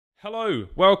Hello,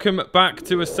 welcome back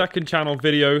to a second channel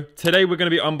video. Today we're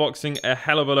going to be unboxing a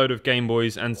hell of a load of Game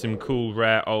Boys and some cool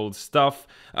rare old stuff.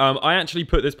 I actually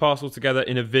put this parcel together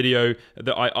in a video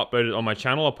that I uploaded on my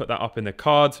channel. I'll put that up in the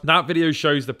card. That video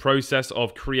shows the process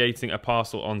of creating a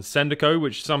parcel on Sendico,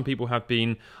 which some people have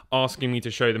been asking me to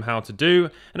show them how to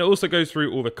do, and it also goes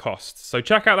through all the costs. So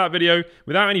check out that video.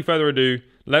 Without any further ado,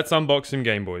 let's unbox some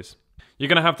Game Boys. You're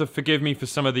going to have to forgive me for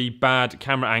some of the bad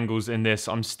camera angles in this.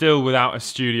 I'm still without a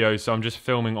studio, so I'm just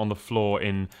filming on the floor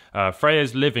in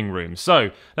Freya's living room. So,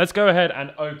 let's go ahead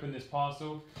and open this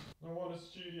parcel. I want a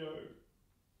studio.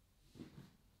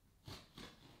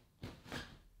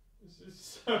 This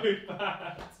is so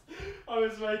bad. I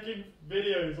was making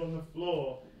videos on the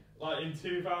floor, like in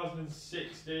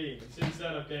 2016. Since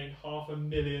then, I've gained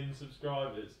 500,000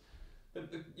 subscribers.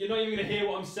 You're not even going to hear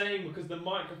what I'm saying because the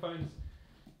microphone's...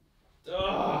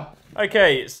 Ugh.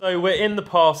 Okay, so we're in the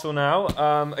parcel now.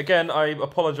 Again, I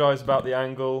apologise about the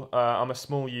angle. I'm a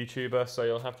small YouTuber, so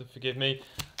you'll have to forgive me.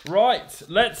 Right,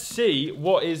 let's see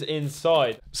what is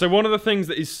inside. So one of the things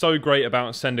that is so great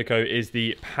about Sendico is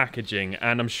the packaging,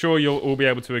 and I'm sure you'll all be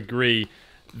able to agree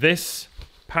this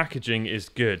packaging is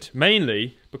good.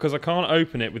 Mainly because I can't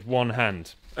open it with one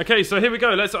hand. Okay, so here we go.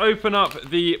 Let's open up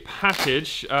the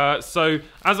package. So,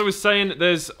 as I was saying,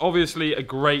 there's obviously a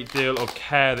great deal of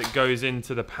care that goes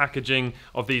into the packaging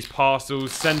of these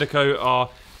parcels. Sendico are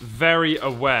very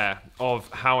aware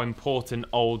of how important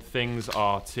old things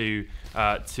are to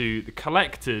the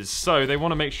collectors. So, they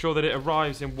want to make sure that it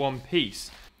arrives in one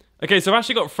piece. Okay, so I've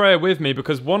actually got Freya with me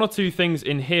because one or two things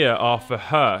in here are for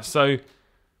her. So,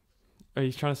 are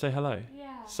you trying to say hello?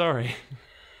 Yeah. Sorry.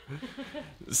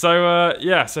 So,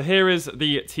 yeah, so here is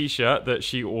the t-shirt that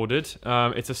she ordered.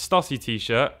 It's a Stussy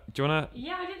t-shirt. Do you want to...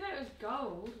 Yeah, I didn't know it was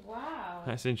gold. Wow.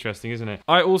 That's interesting, isn't it?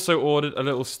 I also ordered a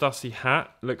little Stussy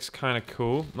hat. Looks kind of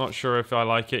cool. Not sure if I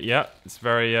like it yet. It's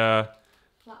very, flat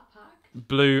pack.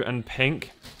 Blue and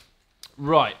pink.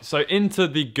 Right, so into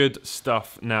the good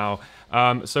stuff now.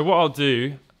 So what I'll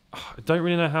do... I don't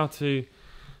really know how to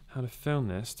film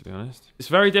this, to be honest. It's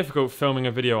very difficult filming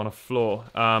a video on a floor.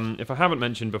 If I haven't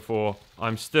mentioned before,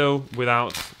 I'm still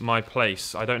without my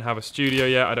place. I don't have a studio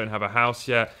yet, I don't have a house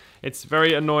yet. It's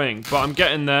very annoying, but I'm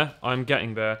getting there. I'm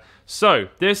getting there. So,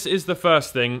 this is the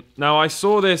first thing. Now, I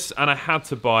saw this and I had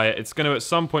to buy it. It's going to at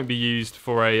some point be used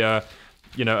for a,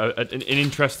 you know, an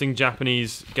interesting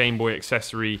Japanese Game Boy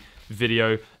accessory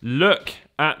video. Look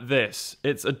at this.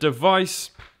 It's a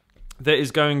device that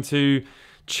is going to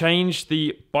change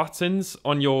the buttons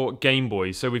on your Game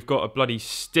Boy. So we've got a bloody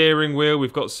steering wheel.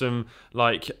 We've got some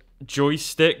like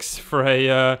joysticks for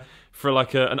a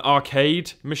an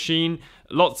arcade machine.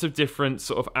 Lots of different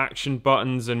sort of action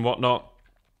buttons and whatnot.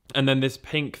 And then this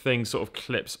pink thing sort of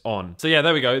clips on. So yeah,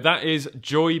 there we go. That is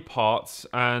Joy Parts,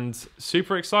 and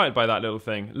super excited by that little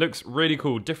thing. Looks really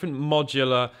cool. Different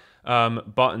modular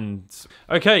buttons.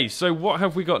 Okay, so what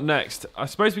have we got next? I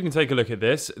suppose we can take a look at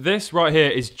this. This right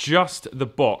here is just the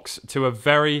box to a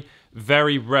very,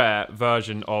 very rare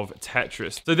version of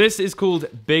Tetris. So this is called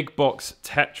Big Box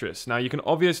Tetris. Now you can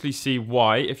obviously see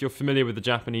why. If you're familiar with the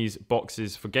Japanese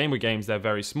boxes for Game Boy games, they're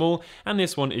very small, and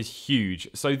this one is huge.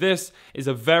 So this is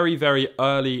a very, very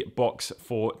early box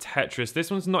for Tetris. This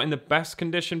one's not in the best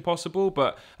condition possible,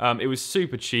 but it was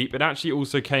super cheap. It actually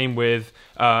also came with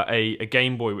a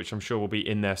Game Boy, which I'm sure will be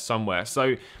in there somewhere.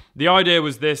 So the idea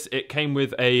was this: it came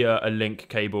with a link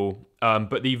cable,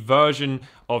 but the version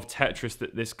of Tetris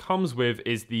that this comes with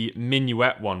is the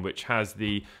Minuet one, which has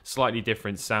the slightly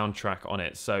different soundtrack on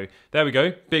it. So there we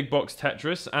go, Big Box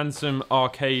Tetris and some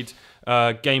arcade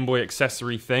Game Boy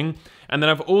accessory thing. And then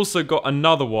I've also got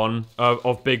another one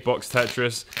of Big Box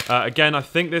Tetris. Again, I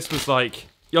think this was like...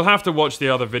 You'll have to watch the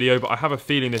other video, but I have a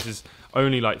feeling this is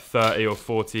only like 30 or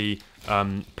 40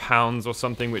 pounds or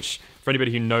something, which for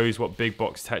anybody who knows what Big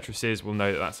Box Tetris is will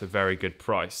know that that's a very good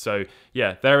price. So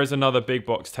yeah, there is another Big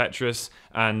Box Tetris,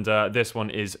 and this one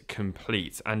is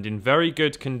complete and in very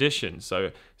good condition.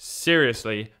 So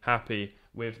seriously happy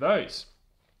with those.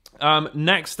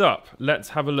 Next up, let's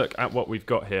have a look at what we've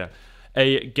got here.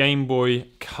 A Game Boy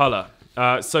Color.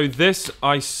 So this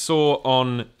I saw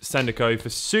on Sendico for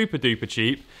super duper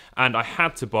cheap, and I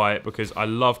had to buy it because I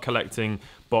love collecting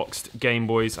boxed Game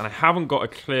Boys, and I haven't got a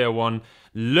clear one.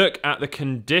 Look at the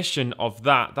condition of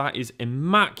that. That is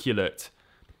immaculate.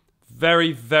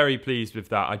 Very, very pleased with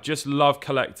that. I just love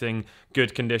collecting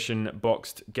good condition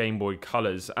boxed Game Boy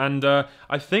Colors. And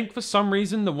I think for some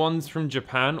reason the ones from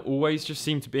Japan always just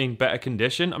seem to be in better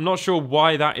condition. I'm not sure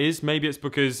why that is. Maybe it's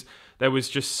because there was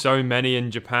just so many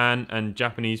in Japan and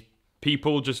Japanese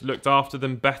people just looked after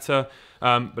them better.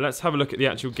 But let's have a look at the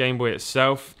actual Game Boy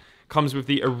itself. Comes with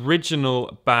the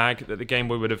original bag that the Game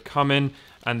Boy would have come in,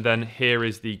 and then here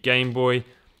is the Game Boy.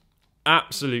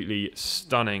 Absolutely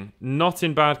stunning. Not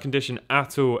in bad condition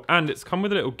at all, and it's come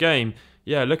with a little game.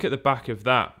 Yeah, look at the back of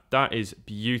that. That is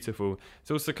beautiful.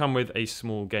 It's also come with a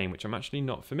small game, which I'm actually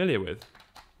not familiar with.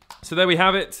 So there we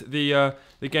have it, the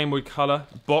Game Boy Color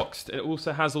boxed. It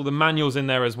also has all the manuals in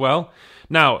there as well.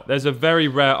 Now, there's a very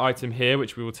rare item here,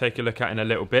 which we will take a look at in a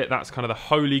little bit. That's kind of the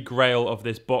holy grail of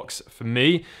this box for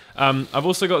me. I've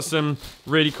also got some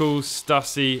really cool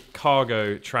Stussy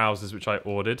cargo trousers, which I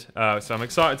ordered. So I'm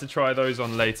excited to try those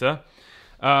on later.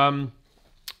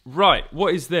 Right,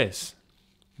 what is this?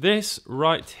 This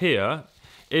right here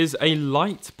is a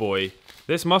Light Boy.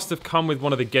 This must have come with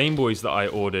one of the Game Boys that I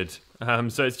ordered.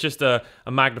 So it's just a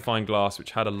magnifying glass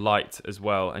which had a light as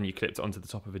well, and you clipped it onto the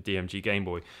top of a DMG Game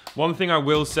Boy. One thing I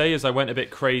will say is I went a bit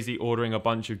crazy ordering a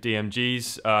bunch of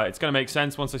DMGs. It's going to make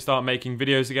sense once I start making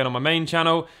videos again on my main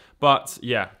channel, but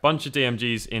yeah, bunch of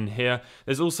DMGs in here.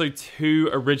 There's also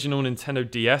 2 original Nintendo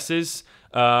DS's.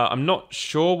 I'm not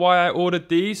sure why I ordered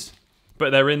these, but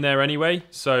they're in there anyway,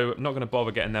 so I'm not going to bother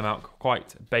getting them out.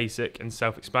 Quite basic and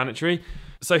self-explanatory.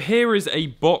 So here is a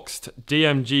boxed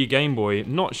DMG Game Boy.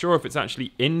 Not sure if it's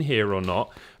actually in here or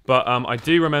not, but I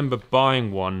do remember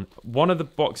buying one. One of the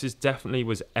boxes definitely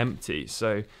was empty.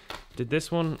 So did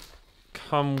this one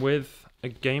come with a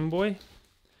Game Boy?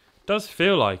 Does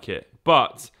feel like it,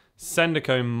 but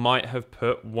Sendico might have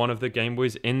put one of the Game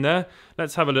Boys in there.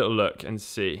 Let's have a little look and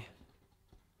see.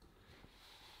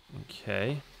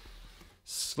 Okay.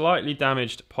 Slightly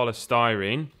damaged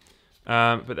polystyrene,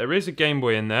 but there is a Game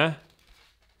Boy in there.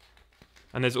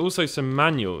 And there's also some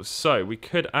manuals, so we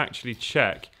could actually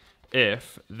check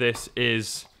if this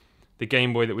is the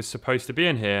Game Boy that was supposed to be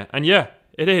in here. And yeah,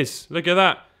 it is. Look at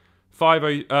that.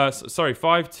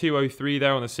 5203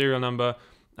 there on the serial number,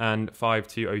 and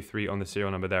 5203 on the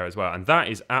serial number there as well. And that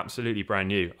is absolutely brand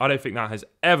new. I don't think that has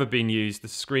ever been used. The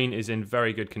screen is in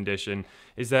very good condition.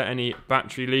 Is there any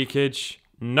battery leakage?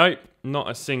 Nope,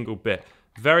 not a single bit.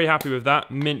 Very happy with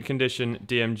that. Mint condition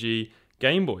DMG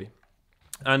Game Boy.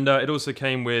 And it also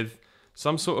came with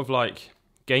some sort of like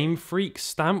Game Freak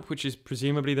stamp, which is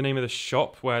presumably the name of the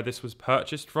shop where this was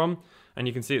purchased from. And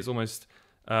you can see it's almost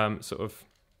sort of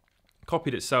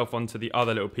copied itself onto the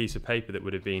other little piece of paper that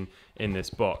would have been in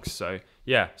this box. So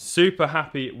yeah, super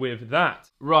happy with that.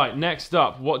 Right, next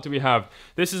up, what do we have?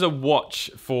 This is a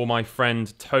watch for my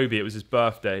friend Toby. It was his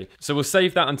birthday. So we'll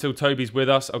save that until Toby's with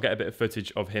us. I'll get a bit of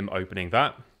footage of him opening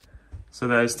that. So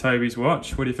there's Toby's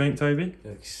watch. What do you think, Toby?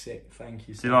 Looks sick, thank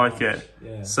you so much. Do you like much. it?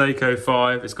 Yeah. Seiko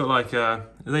 5. It's got like are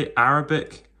they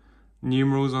Arabic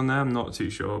numerals on there? I'm not too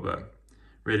sure, but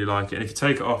really like it. And if you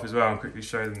take it off as well and quickly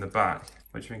show them the back,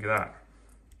 what do you think of that?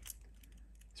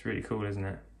 It's really cool, isn't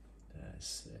it? Yeah, it's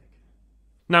sick.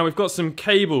 Now we've got some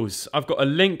cables. I've got a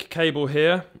link cable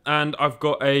here, and I've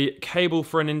got a cable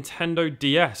for a Nintendo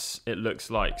DS, it looks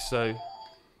like. So,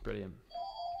 brilliant.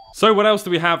 So what else do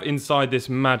we have inside this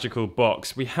magical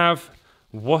box? We have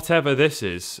whatever this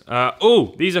is.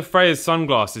 Oh, these are Freya's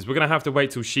sunglasses. We're going to have to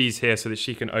wait till she's here so that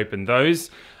she can open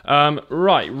those.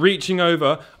 Right, reaching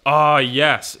over. Ah,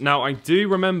 yes. Now, I do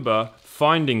remember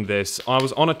finding this. I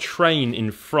was on a train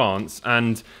in France,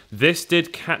 and this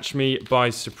did catch me by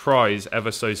surprise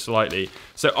ever so slightly.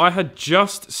 So I had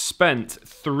just spent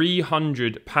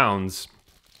 £300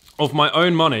 of my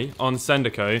own money on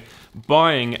Sendico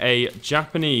buying a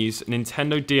Japanese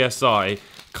Nintendo DSi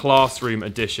Classroom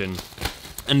Edition.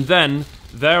 And then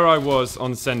there I was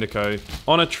on Sendico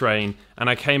on a train, and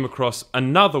I came across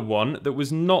another one that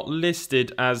was not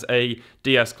listed as a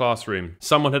DS Classroom.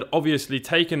 Someone had obviously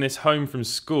taken this home from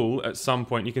school at some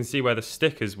point. You can see where the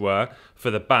stickers were for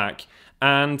the back,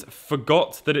 and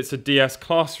forgot that it's a DS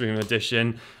Classroom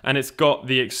Edition, and it's got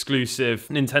the exclusive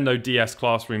Nintendo DS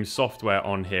Classroom software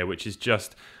on here, which is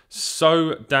just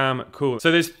so damn cool.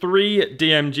 So there's 3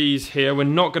 DMGs here. We're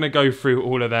not going to go through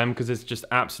all of them because there's just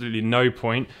absolutely no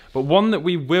point. But one that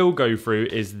we will go through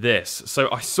is this.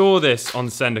 So I saw this on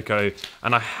Sendico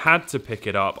and I had to pick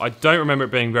it up. I don't remember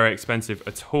it being very expensive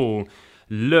at all.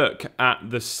 Look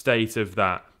at the state of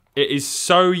that. It is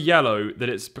so yellow that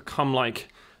it's become like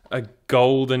a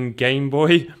golden Game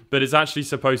Boy, but it's actually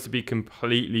supposed to be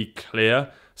completely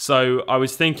clear. So I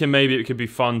was thinking maybe it could be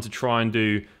fun to try and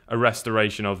do a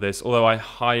restoration of this, although I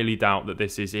highly doubt that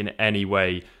this is in any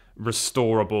way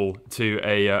restorable to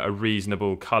a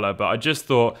reasonable color. But I just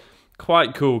thought,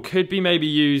 quite cool. Could be maybe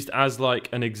used as like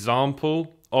an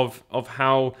example of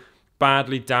how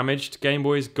badly damaged Game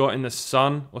Boys got in the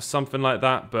sun or something like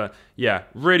that. But yeah,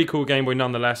 really cool Game Boy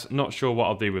nonetheless. Not sure what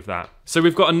I'll do with that. So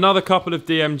we've got another couple of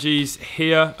DMGs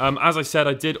here. As I said,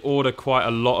 I did order quite a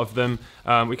lot of them.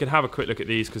 We can have a quick look at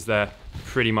these because they're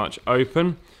pretty much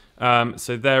open.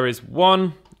 So there is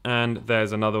one and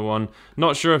there's another one.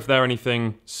 Not sure if they're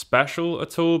anything special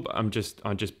at all, but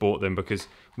I just bought them because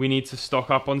we need to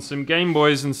stock up on some Game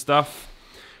Boys and stuff.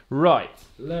 Right,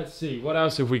 let's see, what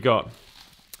else have we got?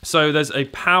 So there's a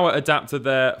power adapter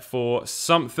there for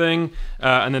something,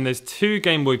 and then there's 2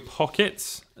 Game Boy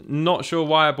Pockets. Not sure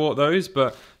why I bought those,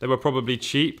 but they were probably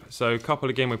cheap, so a couple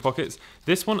of Game Boy Pockets.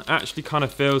 This one actually kind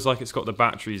of feels like it's got the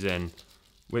batteries in,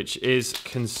 which is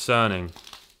concerning.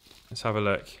 Let's have a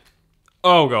look.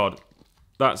 Oh god,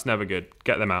 that's never good.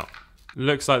 Get them out.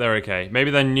 Looks like they're okay. Maybe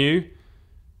they're new.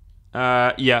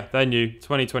 Yeah, they're new,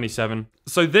 2027.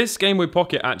 So this Game Boy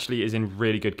Pocket actually is in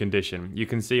really good condition. You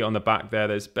can see on the back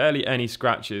there's barely any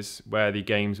scratches where the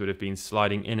games would have been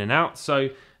sliding in and out. So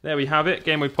there we have it,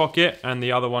 Game Boy Pocket and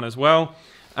the other one as well.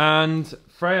 And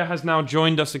Freya has now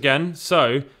joined us again,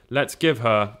 so let's give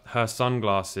her her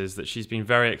sunglasses that she's been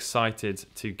very excited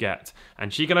to get.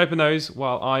 And she can open those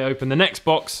while I open the next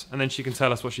box, and then she can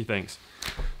tell us what she thinks.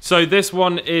 So this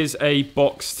one is a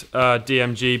boxed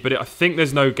DMG, but I think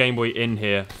there's no Game Boy in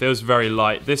here. Feels very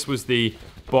light. This was the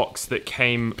box that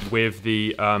came with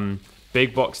the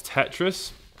big box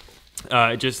Tetris.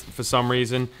 Just for some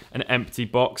reason, an empty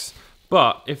box.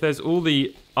 But if there's all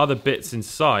the other bits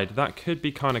inside, that could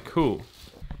be kind of cool.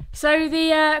 So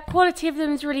the quality of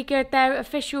them is really good. They're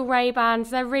official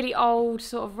Ray-Bans. They're really old,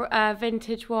 sort of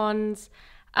vintage ones.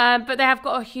 But they have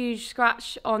got a huge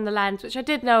scratch on the lens, which I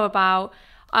did know about.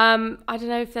 I don't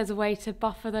know if there's a way to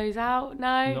buffer those out.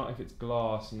 No? Not if it's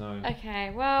glass, no.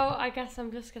 Okay, well, I guess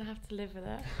I'm just going to have to live with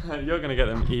it. You're going to get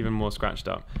them even more scratched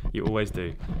up. You always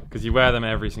do. Because you wear them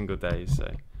every single day,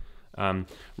 so...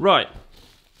 right.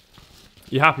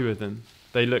 You happy with them?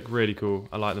 They look really cool.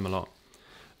 I like them a lot.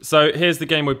 So here's the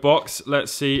Game Boy box. Let's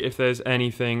see if there's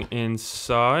anything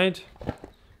inside.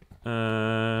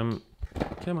 Come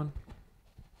on.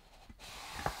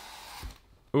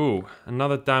 Ooh,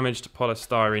 another damaged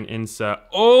polystyrene insert.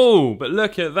 Oh, but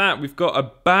look at that. We've got a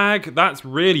bag. That's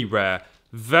really rare.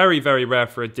 Very, very rare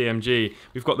for a DMG.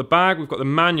 We've got the bag, we've got the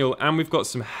manual, and we've got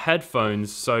some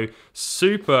headphones. So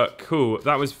super cool.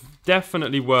 That was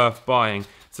definitely worth buying.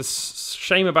 It's a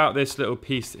shame about this little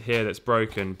piece here that's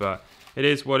broken, but it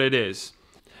is what it is.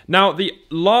 Now, the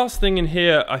last thing in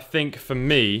here, I think, for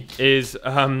me, is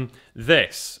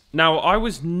this. Now, I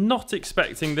was not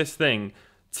expecting this thing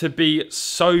to be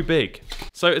so big.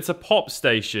 So it's a Pop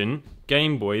Station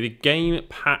Game Boy, the Game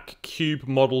Pack Cube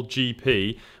Model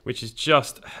GP, which is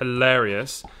just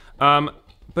hilarious. But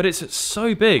it's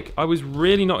so big. I was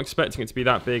really not expecting it to be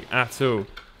that big at all.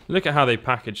 Look at how they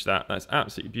packaged that. That's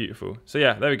absolutely beautiful. So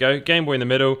yeah, there we go. Game Boy in the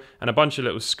middle and a bunch of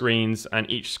little screens, and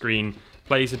each screen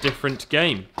plays a different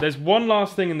game. There's one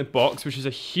last thing in the box, which is a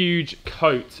huge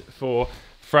coat for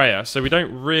Freya, so we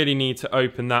don't really need to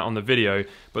open that on the video,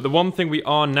 but the one thing we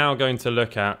are now going to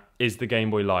look at is the Game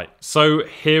Boy Light. So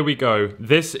here we go.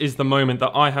 This is the moment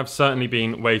that I have certainly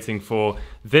been waiting for.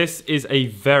 This is a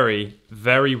very,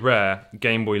 very rare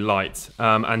Game Boy Light,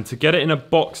 and to get it in a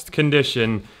boxed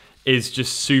condition is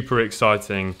just super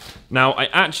exciting. Now, I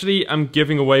actually am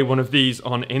giving away one of these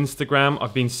on Instagram.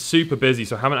 I've been super busy,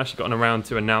 so I haven't actually gotten around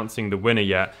to announcing the winner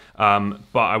yet,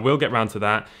 but I will get around to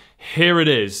that. Here it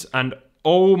is, and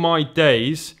oh my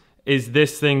days, is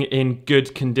this thing in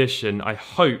good condition, I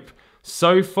hope.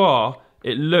 So far,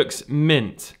 it looks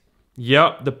mint.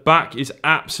 Yep, the back is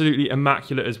absolutely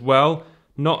immaculate as well.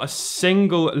 Not a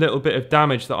single little bit of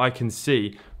damage that I can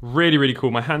see. Really, really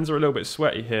cool. My hands are a little bit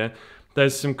sweaty here.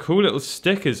 There's some cool little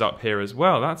stickers up here as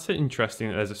well. That's interesting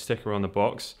that there's a sticker on the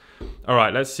box. All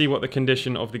right, let's see what the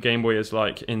condition of the Game Boy is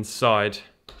like inside.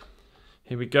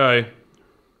 Here we go.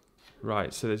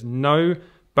 Right, so there's no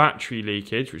battery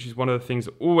leakage, which is one of the things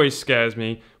that always scares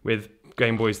me with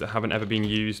Game Boys that haven't ever been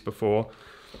used before.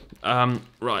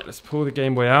 Right, let's pull the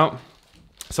Game Boy out.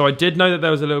 So I did know that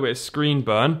there was a little bit of screen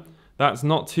burn. That's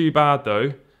not too bad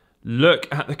though. Look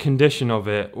at the condition of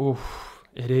it. Oof,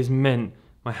 it is mint.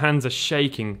 My hands are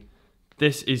shaking.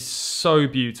 This is so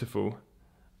beautiful.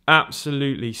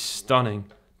 Absolutely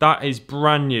stunning. That is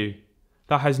brand new.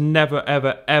 That has never,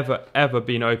 ever, ever, ever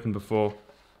been opened before.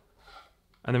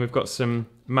 And then we've got some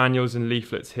manuals and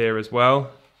leaflets here as well.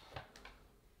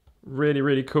 Really,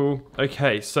 really cool.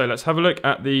 Okay, so let's have a look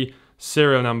at the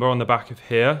serial number on the back of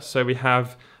here. So we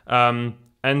have,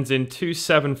 ends in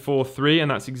 2743, and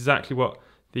that's exactly what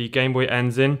the Game Boy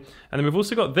ends in. And then we've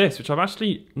also got this, which I've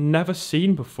actually never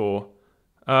seen before.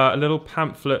 a little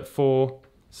pamphlet for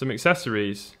some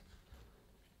accessories.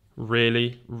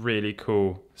 Really, really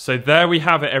cool. So there we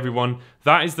have it, everyone.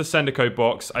 That is the Sendico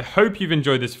box. I hope you've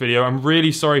enjoyed this video. I'm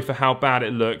really sorry for how bad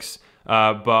it looks,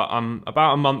 but I'm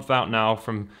about a month out now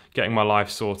from getting my life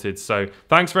sorted. So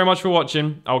thanks very much for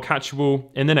watching. I'll catch you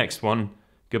all in the next one.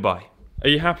 Goodbye. Are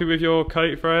you happy with your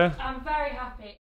coat, Freya? I'm very happy.